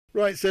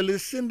Right, so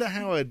Lucinda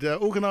Howard,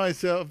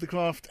 organiser of the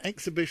craft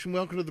exhibition,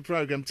 welcome to the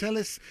programme. Tell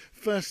us,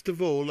 first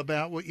of all,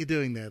 about what you're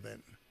doing there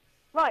then.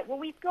 Right, well,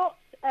 we've got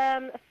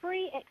a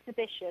free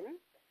exhibition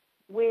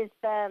with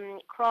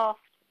craft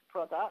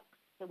products,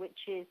 which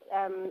is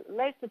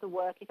most of the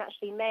work is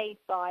actually made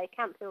by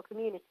Camphill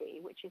Community,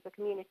 which is a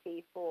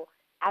community for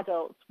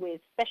adults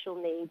with special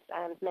needs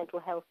and mental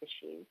health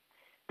issues.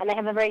 And they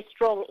have a very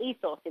strong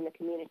ethos in the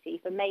community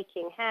for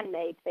making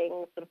handmade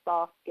things, sort of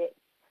baskets,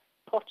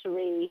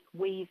 pottery,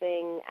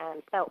 weaving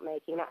and felt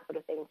making, that sort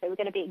of thing. So we're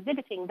going to be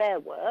exhibiting their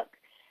work,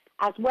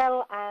 as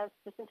well as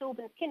the St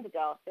Albans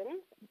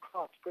Kindergarten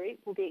craft group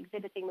will be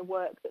exhibiting the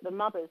work that the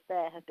mothers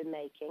there have been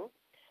making.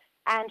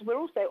 And we're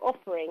also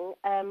offering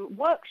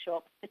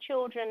workshops for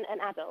children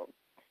and adults.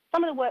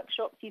 Some of the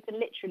workshops you can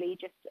literally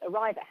just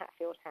arrive at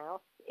Hatfield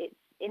House. It's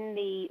in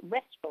the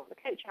restaurant, the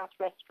Coach House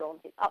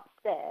restaurant. It's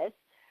upstairs.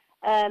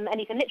 And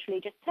you can literally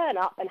just turn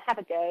up and have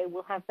a go.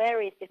 We'll have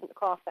various different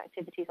craft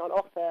activities on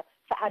offer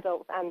for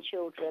adults and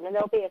children, and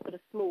there'll be a sort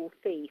of small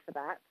fee for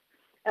that.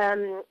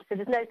 So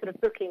there's no sort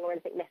of booking or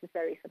anything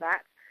necessary for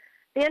that.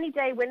 The only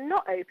day we're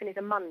not open is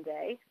a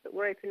Monday, but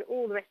we're open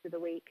all the rest of the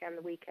week and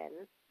the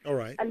weekends. All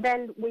right. And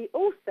then we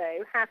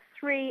also have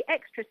 3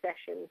 extra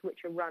sessions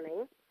which are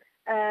running.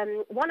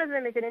 One of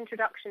them is an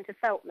introduction to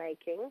felt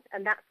making,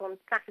 and that's on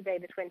Saturday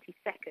the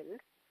 22nd.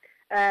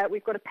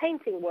 We've got a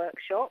painting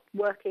workshop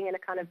working in a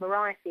kind of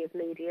variety of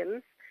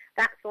mediums.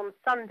 That's on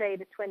Sunday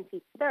the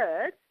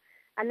 23rd.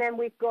 And then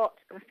we've got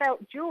a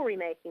felt jewellery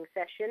making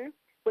session,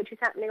 which is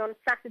happening on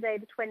Saturday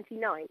the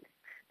 29th.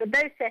 But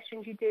those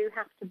sessions you do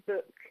have to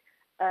book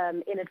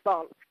in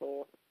advance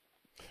for.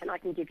 And I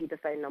can give you the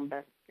phone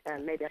number.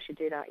 Maybe I should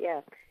do that,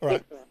 yeah. All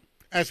right.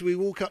 As we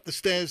walk up the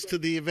stairs to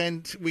the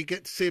event, we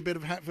get to see a bit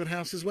of Hatfield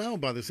House as well,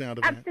 by the sound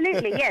of it.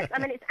 Absolutely, yes. I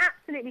mean, it's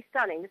absolutely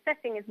stunning. The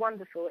setting is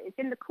wonderful. It's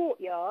in the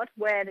courtyard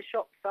where the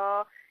shops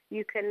are.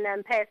 You can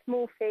pay a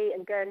small fee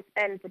and go and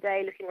spend the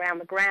day looking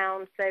around the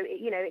grounds. So,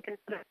 it can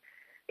sort of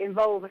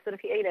involve a sort of,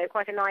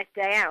 quite a nice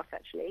day out,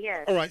 actually,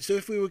 yeah. All right, so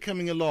if we were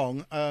coming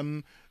along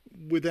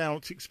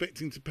without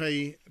expecting to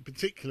pay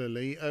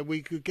particularly,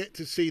 we could get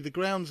to see the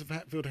grounds of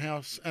Hatfield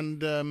House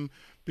and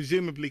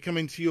presumably come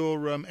into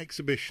your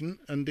exhibition.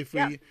 And if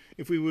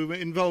we were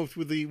involved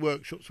with the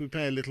workshops, we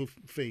pay a little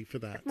fee for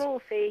that. A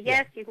small fee,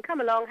 yes. Yeah. You can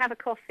come along, have a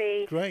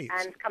coffee, great,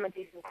 and come and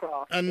do some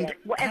crafts. And yes,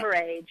 whatever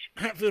age.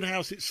 Hatfield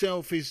House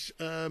itself is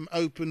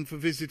open for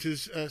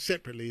visitors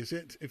separately, is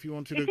it? If you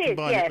wanted to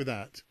combine it with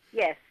that.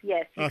 Yes, you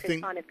I can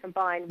think kind of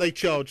combine. They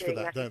charge for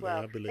that, don't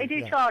well. they, I believe? They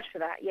do charge for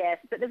that, yes.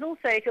 But there's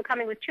also, if you're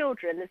coming with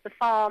children, there's the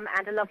farm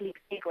and a lovely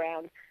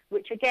playground,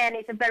 which again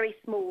is a very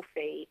small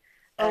fee.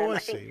 I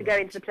think see. To go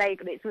into the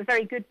playground, it's a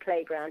very good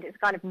playground. It's a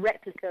kind of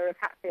replica of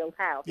Hatfield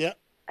House. Yeah.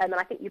 And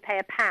I think you pay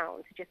 £1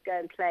 to just go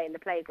and play in the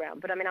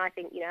playground. But I mean, I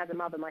think, as a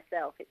mother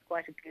myself, it's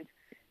quite a good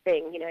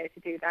thing, to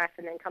do that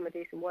and then come and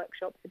do some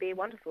workshops. It'd be a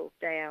wonderful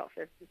day out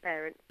for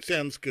parents.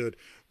 Sounds good.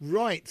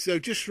 Right, so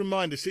just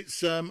remind us,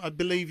 it's, I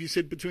believe you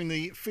said between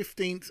the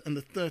 15th and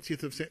the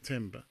 30th of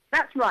September.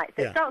 That's right.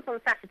 So it starts on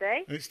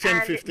Saturday. And it's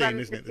 10:15,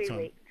 isn't it, the time?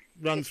 Weeks.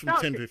 Runs from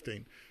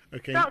 10:15.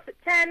 Okay. Starts at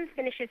 10,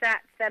 finishes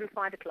at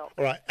 5 o'clock.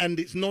 All right, and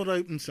it's not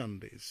open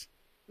Sundays?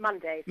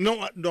 Mondays.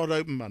 Not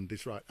open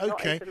Mondays, right.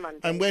 Okay. Not open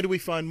Mondays. And where do we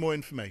find more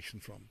information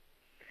from?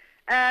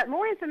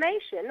 More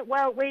information,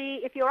 well,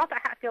 if you're up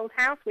at Hatfield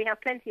House, we have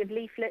plenty of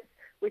leaflets.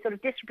 We're sort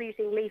of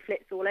distributing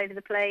leaflets all over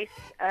the place.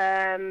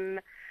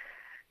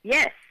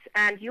 Yes,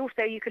 and you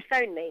could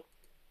phone me.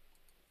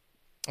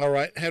 All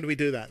right, how do we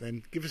do that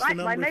then? Give us the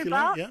number my if you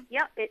mobile, like.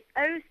 Yeah, it's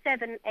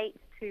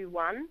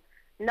 07821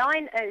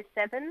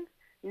 907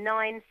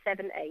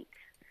 978.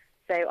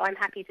 So I'm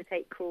happy to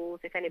take calls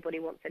if anybody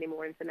wants any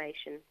more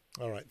information.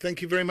 All right,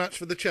 thank you very much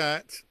for the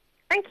chat.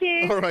 Thank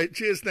you. All right,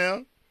 cheers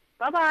now.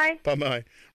 Bye-bye. Bye-bye.